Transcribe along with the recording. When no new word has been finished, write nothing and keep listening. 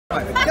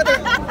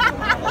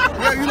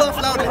Yeah, you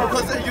laugh loudly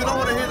because you don't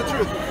want to hear the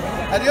truth.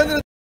 At the end of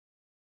the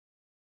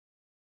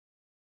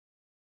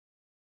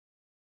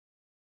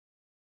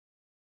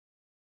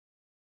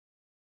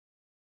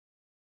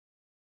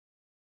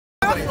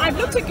I've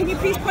looked at, can you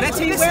please point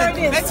to me where it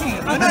is? Betty,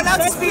 you're not allowed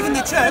to speak in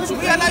the church.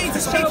 We allow you to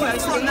speak here.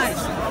 It's not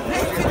nice. Let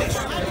me finish.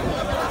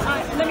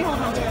 Let me hold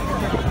on to it.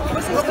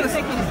 What's this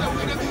taking?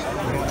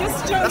 Just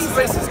show That's me.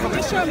 racist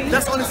comment. Just show me.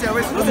 That's honestly a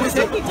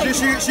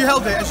racist. She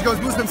held it and she goes,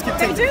 Muslims keep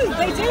taking. They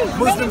do.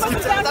 Muslims keep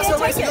taking. That's a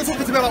racist. You're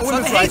talking to me about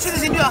women's rights. Hatred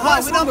is in your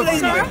heart. We don't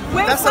blame you.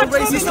 That's a racist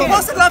comment. You're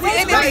supposed to love your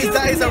enemies.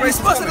 That is a racist comment. You're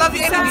supposed to love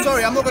your enemies. I'm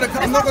sorry, I'm not going to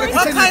continue. What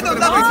kind of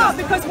love is that?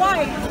 Because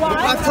why?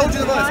 I've told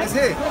you the verse. It's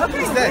here.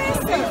 Okay, It's there.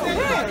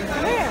 Where?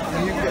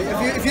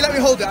 If you let me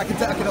hold it, I can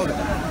hold it.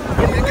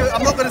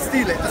 I'm not going to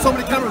steal it. There's so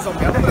many cameras on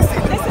me. I'm not going to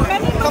steal it. Listen,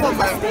 many Come on,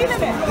 man.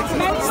 stealing it.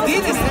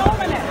 Stealing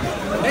it?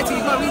 Betty,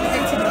 you've got to read the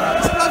 18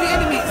 You should love your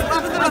enemies.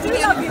 Love your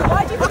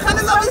enemies. What kind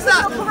of love is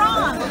that?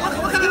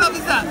 What kind of love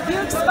is that? You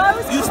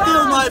expose You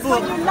steal my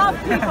book. when you love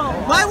people.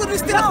 Why would we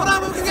steal a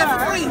Quran when we can get it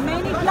for free?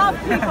 Many love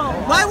people.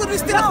 Why would we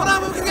steal a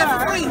Quran when we can get it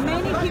for free?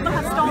 Many people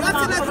have stolen our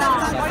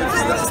Quran.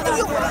 Why would we steal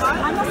your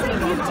Quran? I'm not saying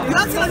you do. You're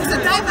acting like it's a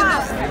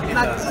diamond.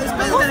 It's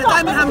better than a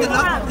diamond,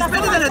 alhamdulillah. It's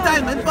better than a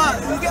diamond, but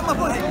you get my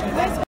point.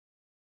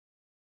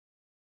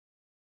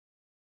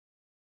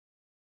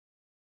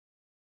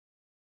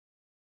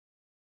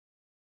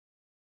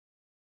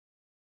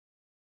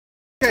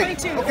 Okay,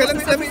 let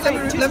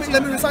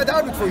me recite the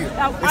Arabic for you.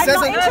 I'm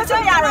not interested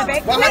in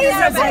Arabic.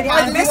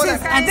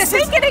 And this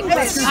is speak in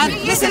English.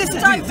 Is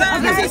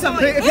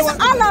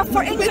Allah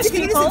for English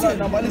people?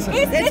 Is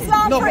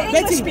Islam for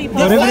English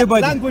people?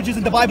 What language is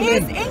in the Bible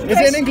in? Is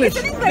it in English?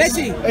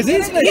 Betty, is it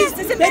in English? Yes,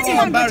 it's in many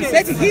languages.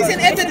 Betty, he's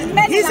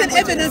an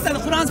evidence that the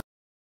Quran.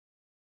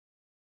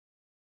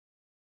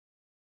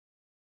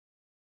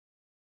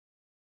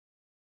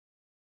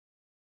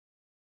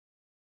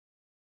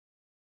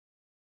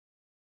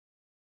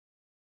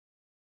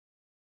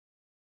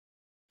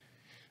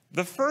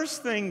 The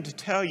first thing to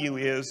tell you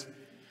is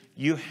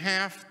you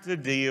have to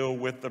deal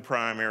with the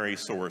primary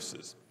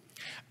sources.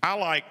 I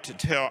like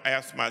to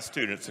ask my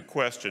students a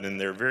question in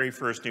their very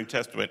first New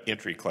Testament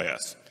entry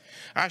class.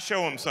 I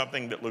show them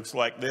something that looks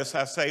like this.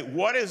 I say,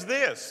 what is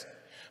this?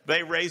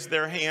 They raise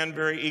their hand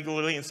very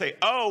eagerly and say,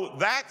 oh,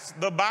 that's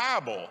the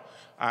Bible.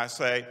 I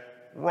say,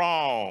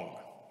 wrong.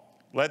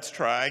 Let's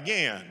try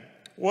again.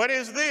 What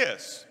is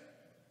this?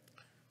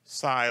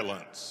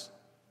 Silence.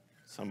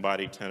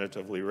 Somebody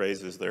tentatively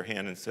raises their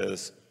hand and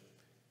says,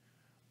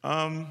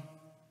 well,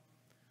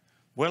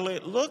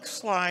 it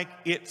looks like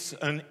it's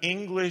an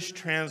English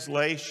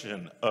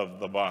translation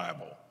of the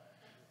Bible.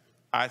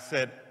 I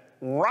said,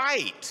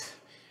 right.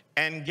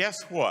 And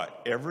guess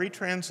what? Every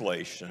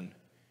translation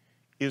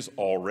is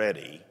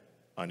already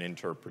an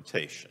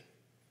interpretation.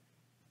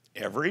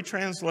 Every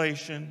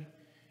translation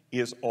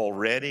is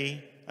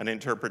already an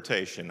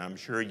interpretation. I'm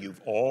sure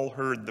you've all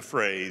heard the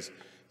phrase,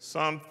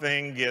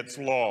 something gets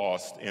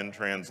lost in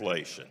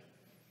translation,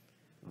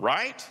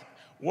 right?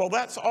 Well,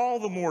 that's all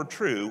the more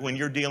true when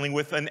you're dealing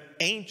with an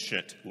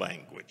ancient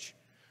language,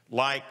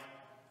 like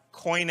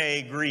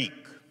Koine Greek.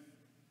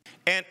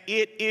 And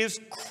it is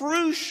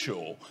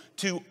crucial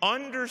to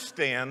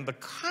understand the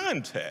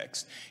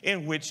context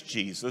in which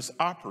Jesus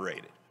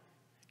operated.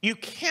 You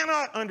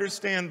cannot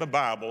understand the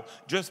Bible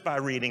just by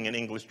reading an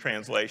English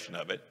translation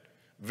of it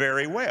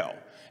very well.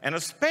 And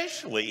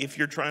especially if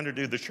you're trying to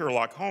do the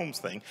Sherlock Holmes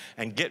thing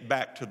and get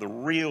back to the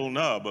real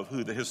nub of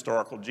who the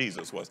historical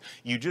Jesus was.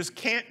 You just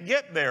can't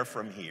get there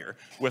from here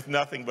with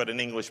nothing but an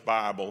English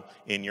Bible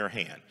in your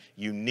hand.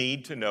 You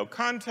need to know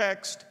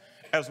context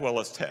as well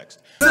as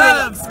text.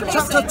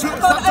 Chapter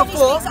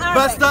 4,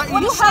 verse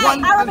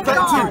 31 and 32.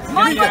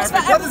 What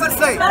does it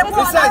say?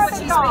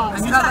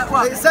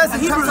 It says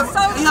in Hebrew.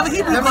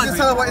 Let me just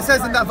tell you what it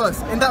says in that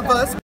verse. In that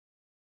verse,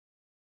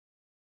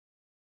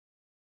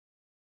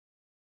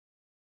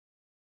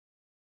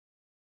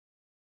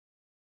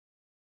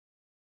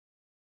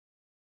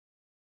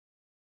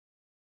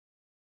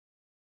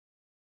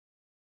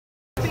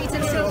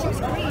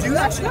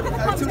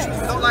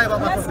 don't lie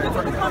about my prophet in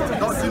front of me.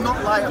 Do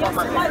not lie about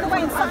my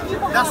prophet.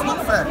 That's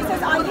not fair.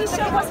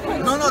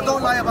 No,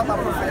 don't lie about my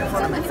prophet in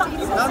front of me.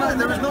 No,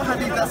 there is no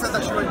hadith that says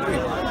that she went green.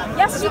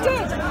 Yes, she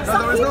did.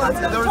 No, there is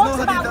no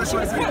hadith that she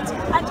went green.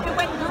 And it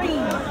went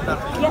green.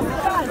 Yes,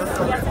 it does.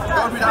 Yes, it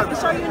does. I can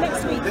show you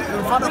next week.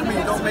 In front of me,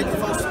 don't make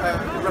false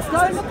references. Go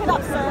and look it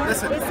up, sir.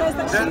 Listen, it says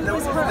that she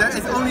was hurt. there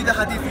is only the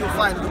hadith you'll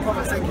find of the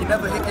prophet saying he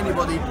never hit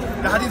anybody.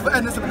 The hadith for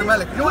Anas ibn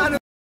Malik. You know what?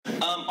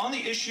 On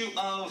the issue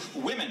of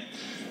women,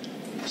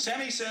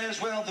 Sammy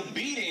says, well, the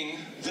beating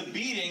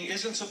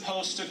isn't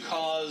supposed to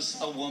cause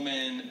a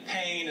woman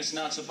pain. It's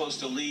not supposed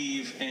to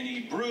leave any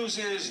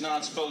bruises,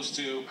 not supposed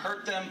to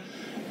hurt them.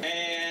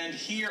 And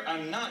here,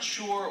 I'm not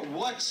sure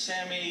what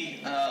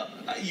Sammy,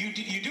 you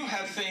do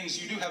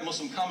have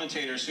Muslim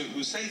commentators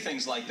who say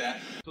things like that.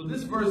 So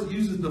this verse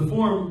uses the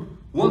form,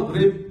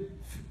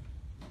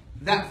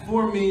 that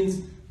form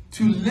means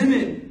to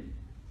limit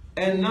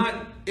and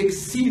not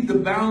exceed the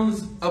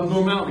bounds of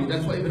normality.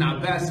 That's why Ibn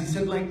Abbas, he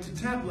said, like, to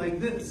tap like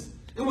this.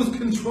 It was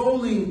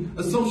controlling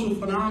a social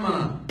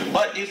phenomenon.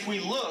 But if we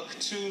look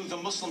to the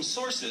Muslim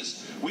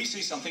sources, we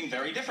see something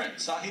very different.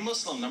 Sahih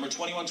Muslim, number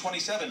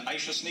 2127,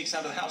 Aisha sneaks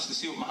out of the house to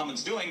see what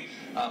Muhammad's doing.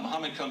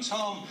 Muhammad comes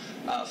home,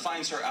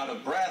 finds her out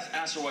of breath,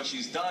 asks her what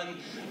she's done,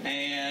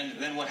 and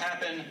then what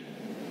happened?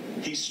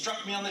 He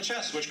struck me on the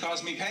chest, which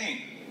caused me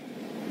pain.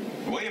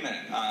 Wait a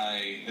minute,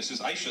 this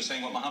is Aisha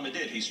saying what Muhammad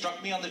did. He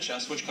struck me on the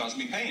chest, which caused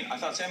me pain. I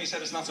thought Sammy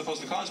said it's not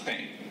supposed to cause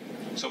pain.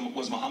 So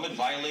was Muhammad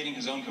violating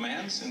his own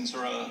commands in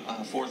Surah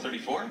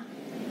 434?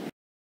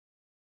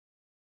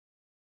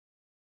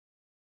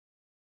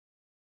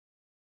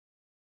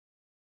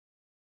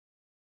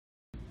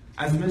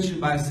 As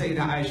mentioned by Sayyidah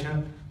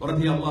Aisha,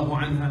 radiyallahu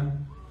anha,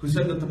 who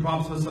said that the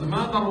Prophet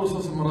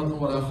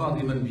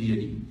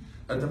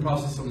that the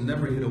Prophet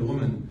never hit a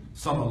woman,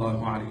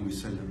 sallallahu alayhi wa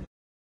sallam.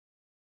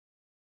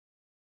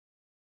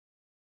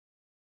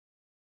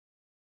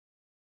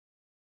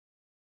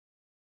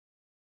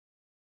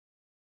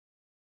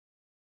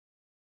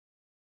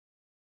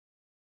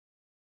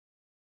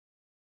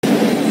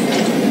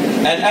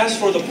 And as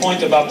for the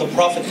point about the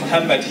Prophet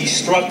Muhammad, he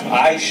struck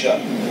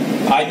Aisha.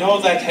 I know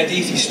that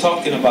hadith he's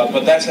talking about,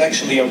 but that's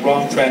actually a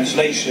wrong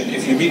translation.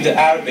 If you read the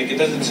Arabic, it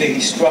doesn't say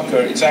he struck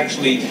her. It's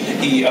actually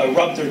he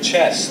rubbed her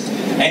chest.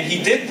 And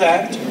he did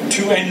that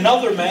to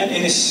another man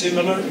in a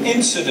similar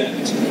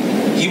incident.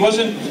 He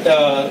wasn't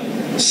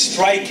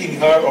striking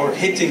her or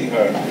hitting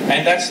her.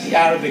 And that's the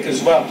Arabic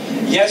as well.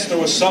 Yes, there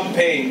was some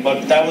pain,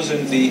 but that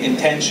wasn't the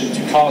intention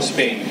to cause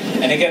pain.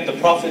 And again, the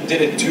Prophet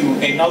did it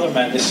to another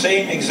man, the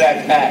same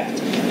exact act.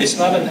 It's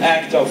not an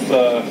act of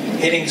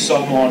hitting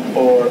someone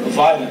or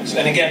violence.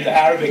 And again, the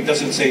Arabic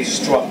doesn't say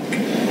struck.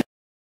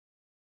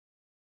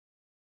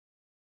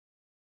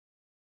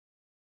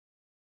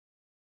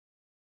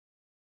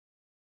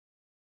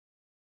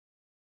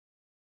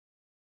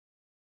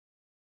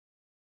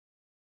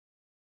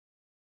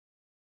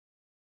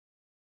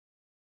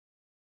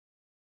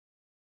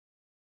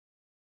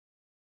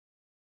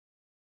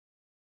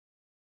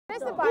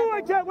 Oh,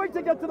 I can't wait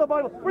to get to the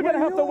Bible. We're going to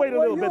have to wait a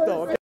little bit,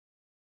 though. Okay?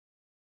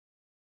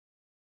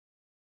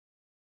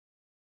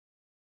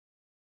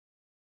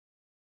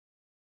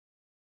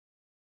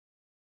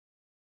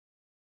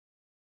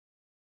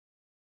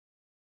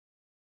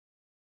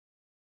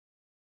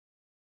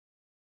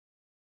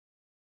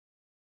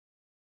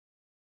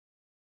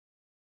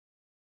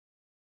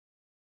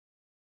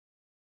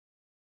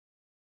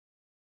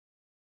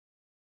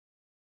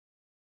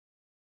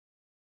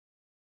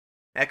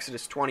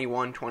 Exodus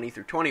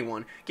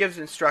 21:20-21 gives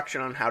instruction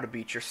on how to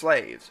beat your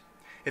slaves.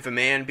 If a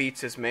man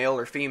beats his male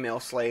or female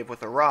slave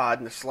with a rod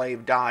and the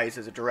slave dies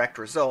as a direct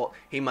result,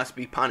 he must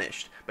be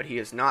punished, but he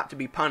is not to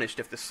be punished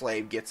if the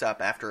slave gets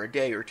up after a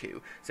day or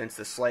two, since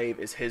the slave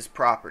is his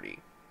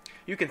property.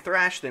 You can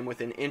thrash them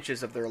within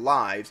inches of their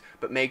lives,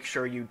 but make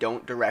sure you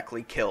don't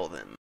directly kill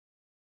them.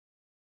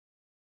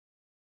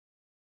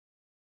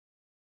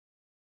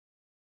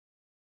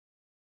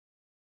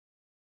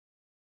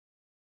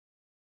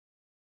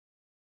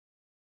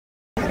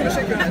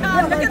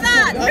 Look at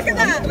that! Look at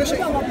that!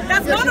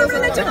 That's not a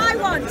religion I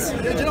want!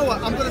 Do you know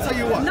what? I'm going to tell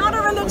you what. Not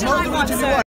a religion I want, sir.